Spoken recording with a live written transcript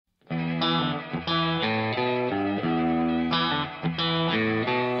Hey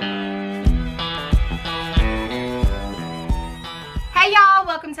y'all,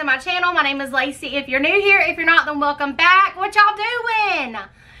 welcome to my channel. My name is Lacie. If you're new here, if you're not, then welcome back. What y'all doing?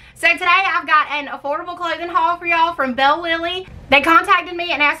 So today I've got an affordable clothing haul for y'all from Belle Lily. They contacted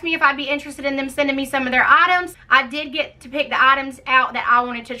me and asked me if I'd be interested in them sending me some of their items. I did get to pick the items out that I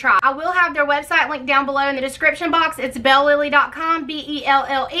wanted to try. I will have their website linked down below in the description box. It's bellelily.com,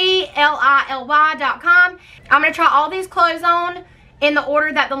 BELLELLY.com. I'm going to try all these clothes on in the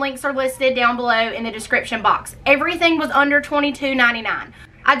order that the links are listed down below in the description box. Everything was under $22.99.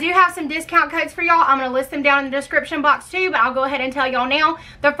 I do have some discount codes for y'all. I'm going to list them down in the description box too, but I'll go ahead and tell y'all now.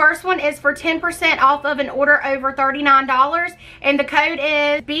 The first one is for 10% off of an order over $39, and the code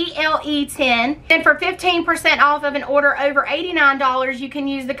is BLE10. Then for 15% off of an order over $89, you can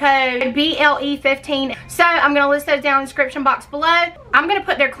use the code BLE15. So I'm going to list those down in the description box below. I'm going to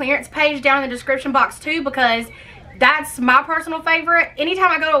put their clearance page down in the description box too, because that's my personal favorite. Anytime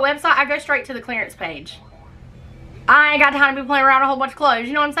I go to a website, I go straight to the clearance page. I ain't got time to be playing around with a whole bunch of clothes,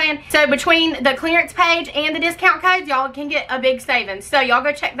 you know what I'm saying? So between the clearance page and the discount codes, y'all can get a big savings. So y'all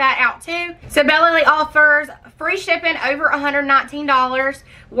go check that out too. So Belle Lily offers free shipping over $119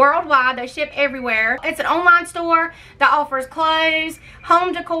 worldwide. They ship everywhere. It's an online store that offers clothes,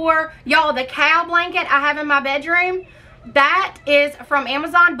 home decor. Y'all, the cow blanket I have in my bedroom, that is from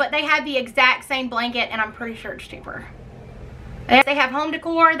Amazon, but they have the exact same blanket and I'm pretty sure it's cheaper. They have home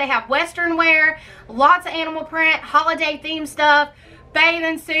decor, they have western wear, lots of animal print, holiday themed stuff,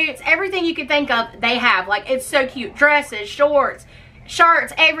 bathing suits, everything you could think of they have. Like, it's so cute. Dresses, shorts,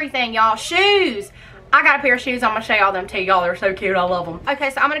 shirts, everything, y'all. Shoes. I got a pair of shoes. I'm going to show y'all them too. Y'all, they're so cute. I love them.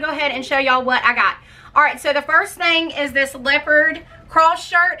 Okay, so I'm going to go ahead and show y'all what I got. Alright, so the first thing is this leopard cross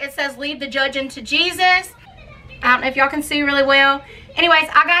shirt. It says, "Leave the judging to Jesus." I don't know if y'all can see really well. Anyways,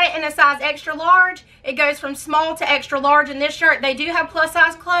 I got it in a size extra large. It goes from small to extra large in this shirt. They do have plus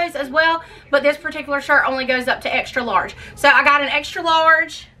size clothes as well, but this particular shirt only goes up to extra large. So I got an extra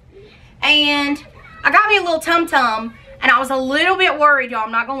large, and I got me a little tum-tum, and I was a little bit worried, y'all.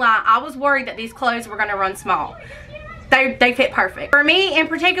 I'm not gonna lie. I was worried that these clothes were gonna run small. They fit perfect. For me in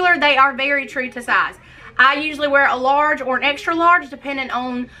particular, they are very true to size. I usually wear a large or an extra large depending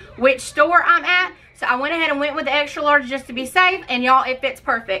on which store I'm at. So I went ahead and went with the extra large just to be safe, and y'all, it fits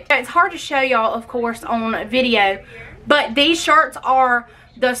perfect. It's hard to show y'all, of course, on video, but these shirts are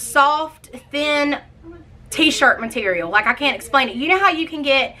the soft, thin t-shirt material. Like, I can't explain it. You know how you can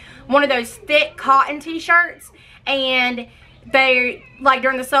get one of those thick cotton t-shirts, and they, like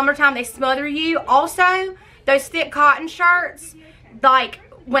during the summertime, they smother you? Also, those thick cotton shirts, like,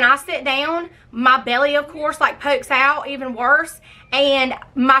 when I sit down, my belly, of course, like pokes out even worse, and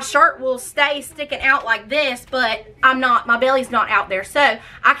my shirt will stay sticking out like this, but my belly's not out there. So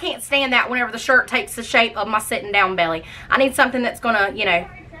I can't stand that whenever the shirt takes the shape of my sitting down belly. I need something that's gonna, you know,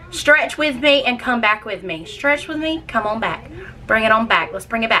 stretch with me and come back with me. Stretch with me, come on back. Bring it on back. Let's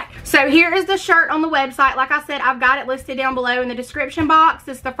bring it back. So here is the shirt on the website. Like I said, I've got it listed down below in the description box.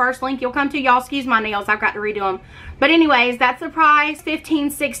 This is the first link you'll come to. Y'all, excuse my nails. I've got to redo them. But anyways, that's the price,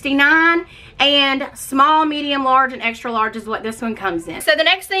 $15.69. And small, medium, large, and extra large is what this one comes in. So the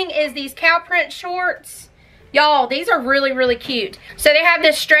next thing is these cow print shorts. Y'all, these are really, really cute. So they have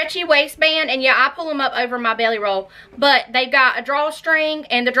this stretchy waistband, and yeah, I pull them up over my belly roll, but they've got a drawstring,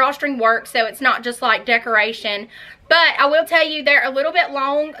 and the drawstring works, so it's not just like decoration. But I will tell you, they're a little bit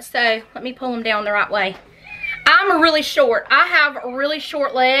long, so let me pull them down the right way. I'm really short. I have really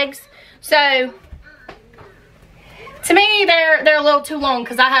short legs, so to me, they're a little too long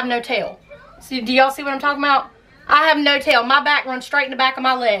because I have no tail. So do y'all see what I'm talking about? I have no tail. My back runs straight in the back of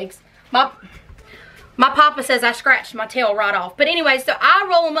my legs. My papa says I scratched my tail right off. But anyway, so I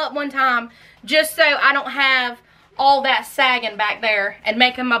roll them up one time just so I don't have all that sagging back there and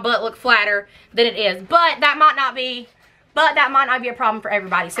making my butt look flatter than it is. But that might not be a problem for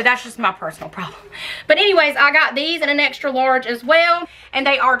everybody. So that's just my personal problem. But anyways, I got these in an extra large as well, and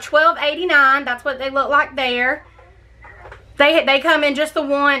they are $12.89. That's what they look like there. They come in just the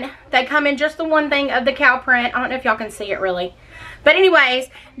one. They come in just the one thing of the cow print. I don't know if y'all can see it really. But anyways,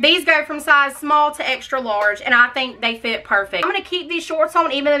 these go from size small to extra large, and I think they fit perfect. I'm going to keep these shorts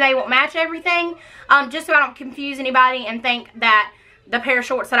on even though they won't match everything, just so I don't confuse anybody and think that the pair of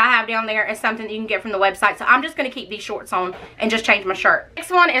shorts that I have down there is something that you can get from the website. So I'm just going to keep these shorts on and just change my shirt.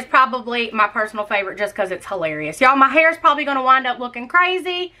 Next one is probably my personal favorite just because it's hilarious. Y'all, my hair is probably going to wind up looking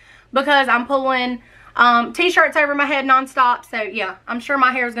crazy because I'm pulling t-shirts over my head nonstop. So yeah, I'm sure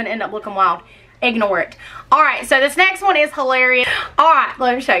my hair is going to end up looking wild. Ignore it. Alright, so this next one is hilarious. Alright,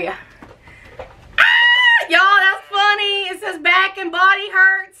 let me show you. Y'all, that's funny. It says back and body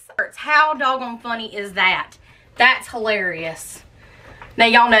hurts. How doggone funny is that? That's hilarious. Now,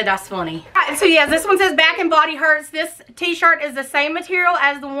 y'all know that's funny. All right, so, yes, this one says back and body hurts. This t-shirt is the same material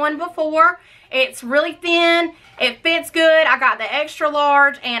as the one before. It's really thin. It fits good. I got the extra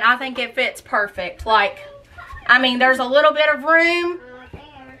large, and I think it fits perfect. Like, I mean, there's a little bit of room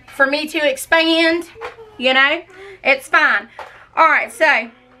for me to expand, you know. It's fine. All right,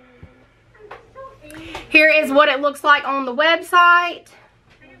 so here is what it looks like on the website.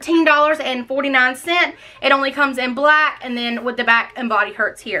 $15.49. It only comes in black and then with the back and body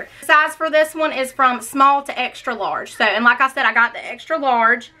hurts here. The size for this one is from small to extra large. So, and like I said, I got the extra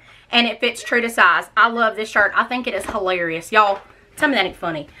large and it fits true to size. I love this shirt. I think it is hilarious. Y'all, tell me that ain't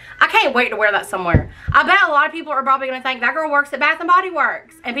funny. I can't wait to wear that somewhere. I bet a lot of people are probably going to think that girl works at Bath & Body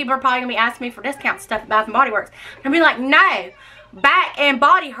Works. And people are probably going to be asking me for discount stuff at Bath & Body Works. And I'll be like, no. Back and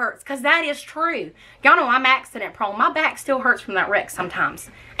body hurts, because that is true. Y'all know I'm accident prone. My back still hurts from that wreck sometimes.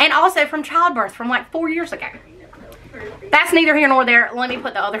 And also from childbirth from like 4 years ago. That's neither here nor there. Let me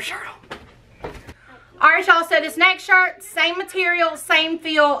put the other shirt on. Alright, y'all, so this next shirt, same material, same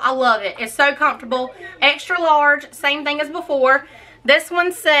feel. I love it. It's so comfortable. Extra large, same thing as before. This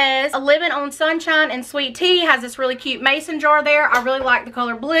one says, living on sunshine and sweet tea. Has this really cute mason jar there. I really like the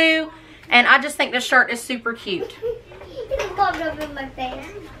color blue. And I just think this shirt is super cute. I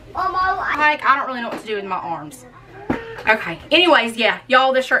don't really know what to do with my arms. Okay, anyways, yeah,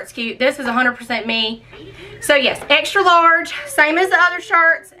 y'all, this shirt's cute. This is 100% me. So yes, extra large, same as the other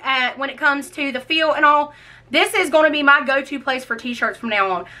shirts when it comes to the feel and all. This is going to be my go-to place for t-shirts from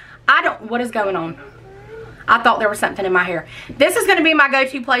now on. What is going on? I thought there was something in my hair. This is going to be my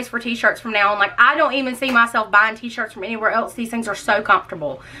go-to place for t-shirts from now on. Like, I don't even see myself buying t-shirts from anywhere else. These things are so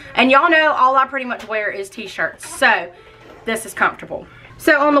comfortable. And y'all know all I pretty much wear is t-shirts. So this is comfortable.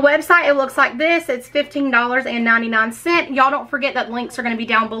 So on the website, it looks like this. It's $15.99. Y'all don't forget that links are going to be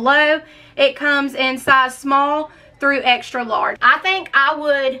down below. It comes in size small through extra large. I think I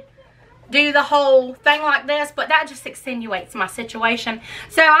would do the whole thing like this, but that just extenuates my situation.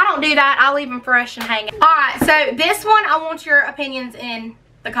 So I don't do that. I leave them fresh and hanging. Alright, so this one, I want your opinions in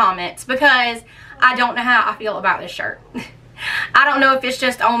the comments because I don't know how I feel about this shirt. I don't know if it's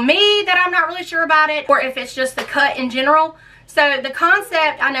just on me that I'm not really sure about it or if it's just the cut in general. So the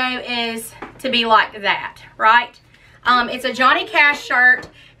concept I know is to be like that, right? It's a Johnny Cash shirt.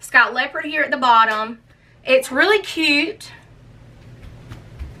 It's got leopard here at the bottom. It's really cute.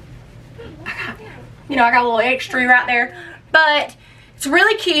 I got a little extra right there. But it's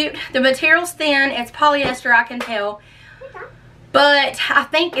really cute. The material's thin. It's polyester, I can tell. But I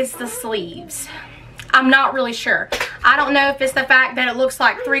think it's the sleeves. I'm not really sure. I don't know if it's the fact that it looks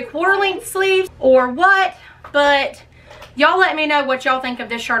like 3/4 length sleeves or what, but y'all let me know what y'all think of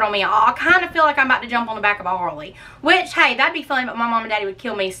this shirt on me. I kind of feel like I'm about to jump on the back of a Harley, which, hey, that'd be fun, but my mom and daddy would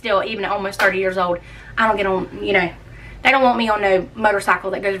kill me still, even at almost 30 years old. I don't get on, they don't want me on no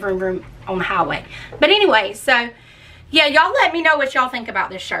motorcycle that goes vroom vroom on the highway. But anyway, so, yeah, y'all let me know what y'all think about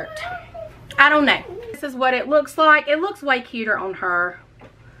this shirt. I don't know. This is what it looks like. It looks way cuter on her.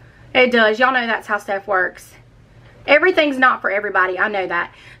 It does. Y'all know that's how stuff works. Everything's not for everybody. I know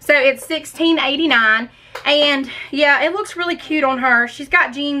that. So it's $16.89. And yeah, it looks really cute on her. She's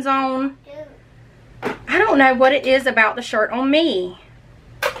got jeans on. I don't know what it is about the shirt on me.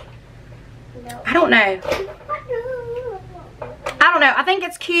 I don't know. I don't know. I think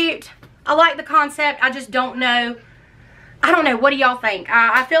it's cute. I like the concept. I just don't know. I don't know. What do y'all think?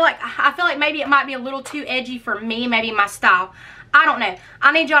 I feel like maybe it might be a little too edgy for me. Maybe my style. I don't know.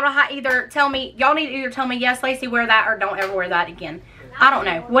 I need y'all to either tell me, y'all need to either tell me, yes, Lacie, wear that, or don't ever wear that again. I don't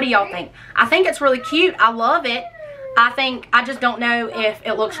know. What do y'all think? I think it's really cute. I love it. I just don't know if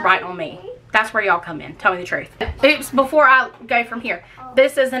it looks right on me. That's where y'all come in. Tell me the truth. Oops, before I go from here.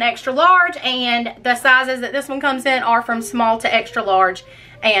 This is an extra large, and the sizes that this one comes in are from small to extra large.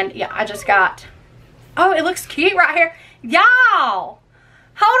 And yeah, I just got, oh, it looks cute right here. Y'all,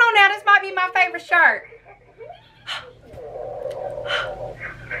 hold on now. This might be my favorite shirt.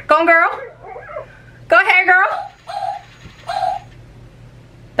 Go on, girl. Go ahead, girl.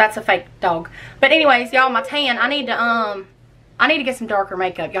 That's a fake dog. But anyways, y'all, my tan, I need to get some darker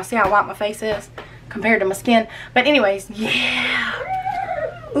makeup. Y'all see how white my face is compared to my skin? But anyways, yeah.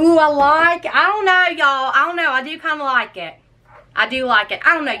 Ooh, I like it. I don't know, y'all. I don't know. I do kind of like it. I do like it.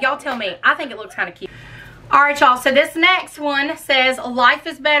 I don't know. Y'all tell me. I think it looks kind of cute. Alright, y'all. So this next one says, life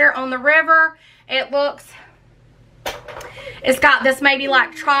is better on the river. It's got this maybe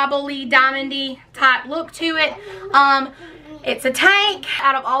like tribal-y, diamond-y type look to it. It's a tank.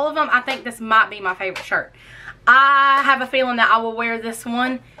 Out of all of them, I think this might be my favorite shirt. I have a feeling that I will wear this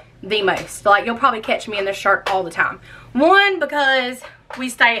one the most. Like, you'll probably catch me in this shirt all the time. One, because we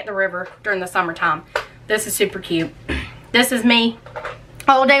stay at the river during the summertime. This is super cute. This is me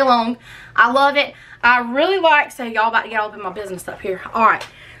all day long. I love it. I really like, so y'all about to get all up in my business up here. Alright,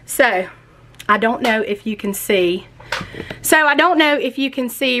 so I don't know if you can see. So I don't know if you can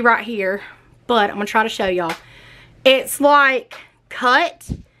see right here, but I'm gonna try to show y'all. It's like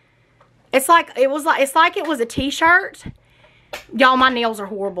cut. It's like it was a t-shirt. Y'all, my nails are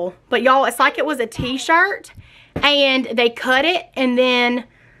horrible, but y'all, it's like it was a t-shirt and they cut it and then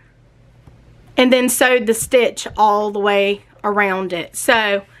sewed the stitch all the way around it.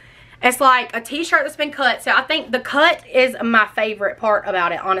 So it's like a t-shirt that's been cut. So I think the cut is my favorite part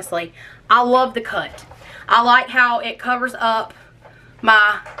about it, honestly. I love the cut. I like how it covers up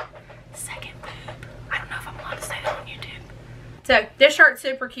my second boob. I don't know if I'm allowed to say that on YouTube. So this shirt's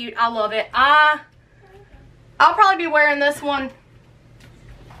super cute. I love it. I'll probably be wearing this one.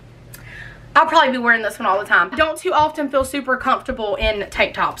 I'll probably be wearing this one all the time. I don't too often feel super comfortable in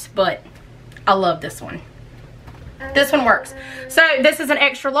tank tops, but I love this one. This one works. So this is an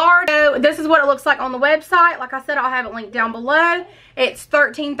extra large. So this is what it looks like on the website. Like I said, I'll have it linked down below. It's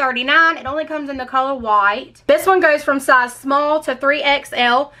 $13.39. It only comes in the color white. This one goes from size small to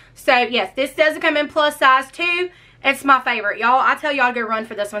 3XL. So yes, this doesn't come in plus size too. It's my favorite, y'all. I tell y'all to go run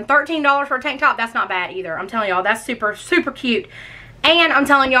for this one. $13 for a tank top, that's not bad either. I'm telling y'all, that's super, super cute. And I'm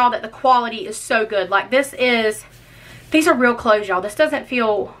telling y'all that the quality is so good. Like, these are real clothes, y'all. This doesn't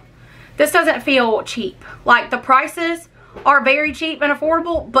feel cheap. Like, the prices are very cheap and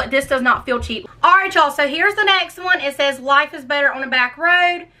affordable, but this does not feel cheap. Alright, y'all, so here's the next one. It says, life is better on a back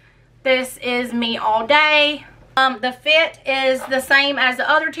road. This is me all day. The fit is the same as the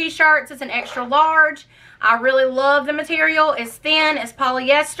other t-shirts. It's an extra large. I really love the material. It's thin, it's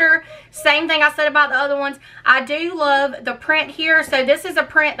polyester. Same thing I said about the other ones. I do love the print here. So this is a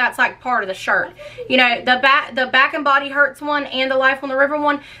print that's like part of the shirt. You know, the back and body hurts one and the life on the river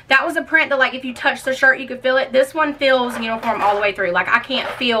one, that was a print that, like, if you touch the shirt you could feel it. This one feels uniform all the way through. Like, I can't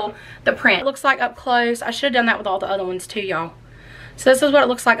feel the print. It looks like up close. I should have done that with all the other ones too, y'all. So this is what it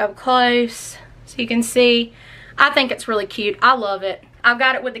looks like up close. So you can see. I think it's really cute. I love it. I've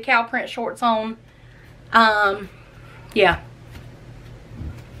got it with the cow print shorts on. Yeah.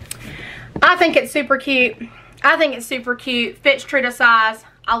 I think it's super cute. I think it's super cute. Fits true to size.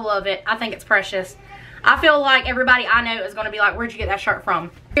 I love it. I think it's precious. I feel like everybody I know is going to be like, where'd you get that shirt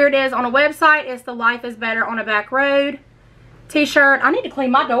from? Here it is on a website. It's the Life is Better on a Back Road t-shirt. I need to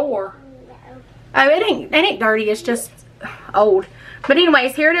clean my door. Oh, it ain't dirty. It's just old. But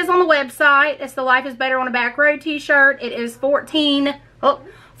anyways, here it is on the website. It's the Life is Better on a Back Road t-shirt. It is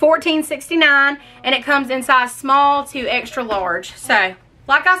 $14.69, and it comes in size small to extra large. So,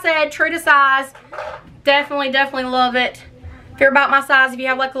 like I said, true to size. Definitely love it. If you're about my size, if you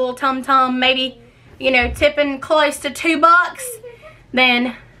have like a little tum-tum, maybe, you know, tipping close to $2,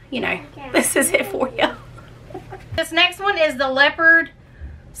 then, you know, this is it for you. This next one is the leopard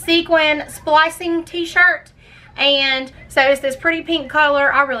sequin splicing t-shirt. And so it's this pretty pink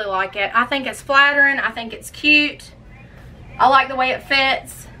color. I really like it. I think it's flattering. I think it's cute. I like the way it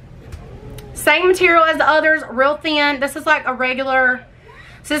fits. Same material as the others, real thin. This is like a regular,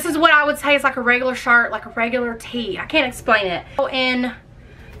 so this is what I would say is like a regular shirt, like a regular tee. I can't explain it. In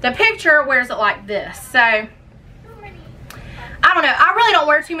the picture, it wears it like this. So, I don't know. I really don't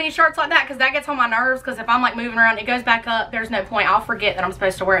wear too many shirts like that because that gets on my nerves, because if I'm like moving around, it goes back up. There's no point. I'll forget that I'm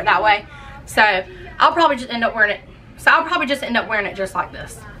supposed to wear it that way. So, I'll probably just end up wearing it. So, I'll probably just end up wearing it just like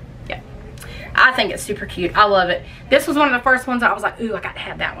this. Yeah. I think it's super cute. I love it. This was one of the first ones that I was like, ooh, I got to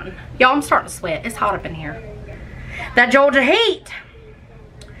have that one. Y'all, I'm starting to sweat. It's hot up in here. That Georgia heat.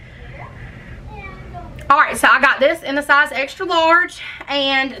 Alright, so I got this in the size extra large.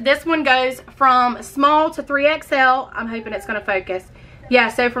 And this one goes from small to 3XL. I'm hoping it's going to focus. Yeah,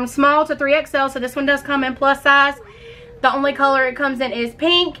 so from small to 3XL. So this one does come in plus size. The only color it comes in is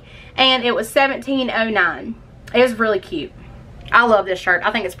pink. And it was $17.09. It is really cute. I love this shirt.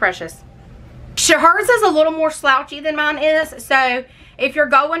 I think it's precious. Hers is a little more slouchy than mine is. So if you're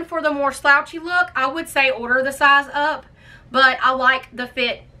going for the more slouchy look, I would say order the size up. But I like the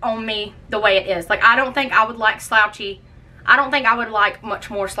fit on me the way it is. Like, I don't think I would like slouchy. I don't think I would like much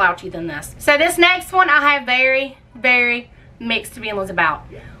more slouchy than this. So this next one I have very, very mixed feelings about.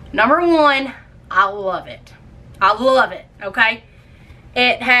 Number one, I love it. I love it, okay?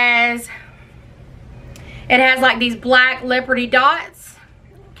 It has like these black leopardy dots.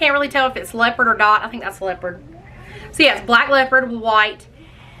 Can't really tell if it's leopard or dot. I think that's leopard. So yeah, it's black leopard with white.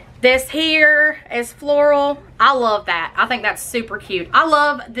 This here is floral. I love that. I think that's super cute. I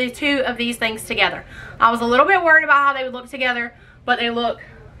love the two of these things together. I was a little bit worried about how they would look together, but they look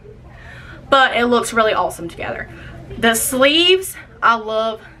but it looks really awesome together. The sleeves, I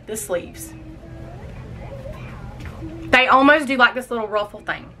love the sleeves. They almost do like this little ruffle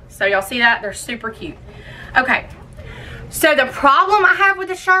thing. So y'all see that? They're super cute. Okay, so the problem I have with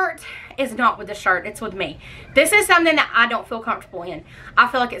the shirt is not with the shirt, it's with me. This is something that I don't feel comfortable in. I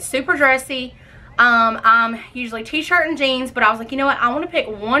feel like it's super dressy. I'm usually t-shirt and jeans, but I was like, you know what? I want to pick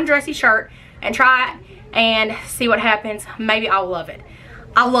one dressy shirt and try it and see what happens. Maybe I'll love it.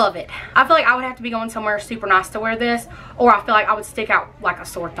 I love it. I feel like I would have to be going somewhere super nice to wear this, or I feel like I would stick out like a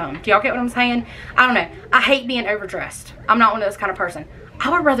sore thumb. Do y'all get what I'm saying? I don't know. I hate being overdressed. I'm not one of those kind of person. I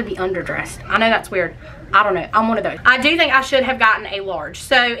would rather be underdressed. I know that's weird. I don't know. I'm one of those. I do think I should have gotten a large.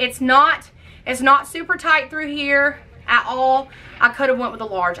 So it's not super tight through here at all. I could have went with a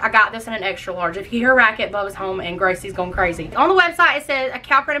large. I got this in an extra large. If you hear a racket, Bubba's home and Gracie's going crazy. On the website, it says a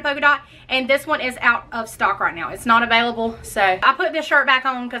cow printed polka dot, and this one is out of stock right now. It's not available. So I put this shirt back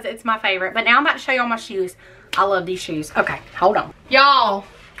on because it's my favorite. But now I'm about to show y'all my shoes. I love these shoes. Okay, hold on. Y'all,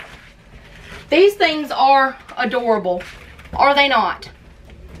 these things are adorable. Are they not?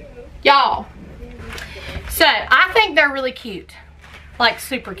 Y'all. So I think they're really cute. Like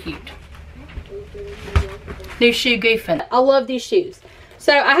super cute. New shoe goofing. I love these shoes.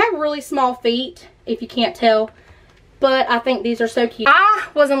 So I have really small feet, if you can't tell, but I think these are so cute. I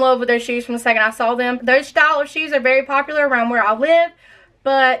was in love with those shoes from the second I saw them. Those style of shoes are very popular around where I live,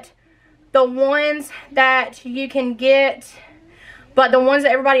 but the ones that you can get, but the ones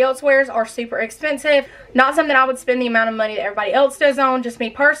that everybody else wears are super expensive. Not something I would spend the amount of money that everybody else does on, just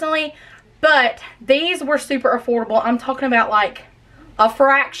me personally, but these were super affordable. I'm talking about like a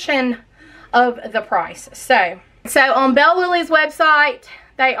fraction of the price. So on Belle Lily's website,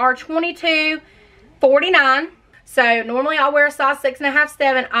 they are $22.49. So normally I wear a size 6.5,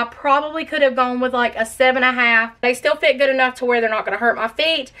 7. I probably could have gone with like a 7.5. They still fit good enough to where they're not going to hurt my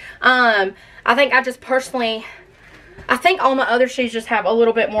feet. I think I just personally, I think all my other shoes just have a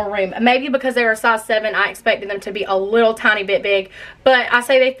little bit more room. Maybe because they were a size 7, I expected them to be a little tiny bit big. But I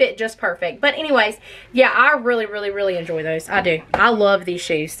say they fit just perfect. But anyways, yeah, I really, really, really enjoy those. I do. I love these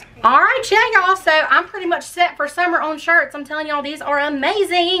shoes. Alright, yeah, y'all. So I'm pretty much set for summer on shirts. I'm telling y'all, these are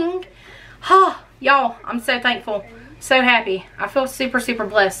amazing. Oh, y'all, I'm so thankful. So happy. I feel super, super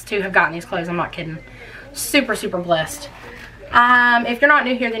blessed to have gotten these clothes. I'm not kidding. Super, super blessed. If you're not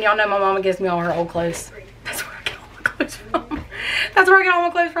new here, then y'all know my mama gives me all her old clothes. That's where I get all my clothes from. That's where I get all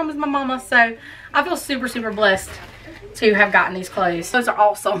my clothes from, is my mama. So I feel super, super blessed to have gotten these clothes. Those are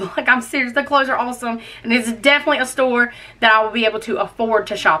awesome. Like, I'm serious. The clothes are awesome. And it's definitely a store that I will be able to afford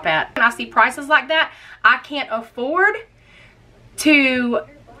to shop at. When I see prices like that, I can't afford to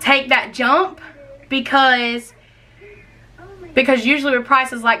take that jump because usually with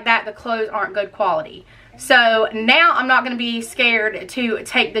prices like that, the clothes aren't good quality. So now I'm not going to be scared to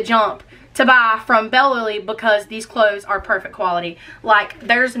take the jump to buy from Belle Lily because these clothes are perfect quality. Like,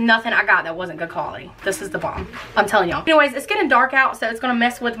 there's nothing I got that wasn't good quality. This is the bomb. I'm telling y'all. Anyways, it's getting dark out, so it's going to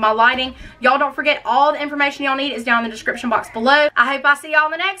mess with my lighting. Y'all don't forget, all the information y'all need is down in the description box below. I hope I see y'all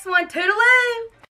in the next one. Toodaloo!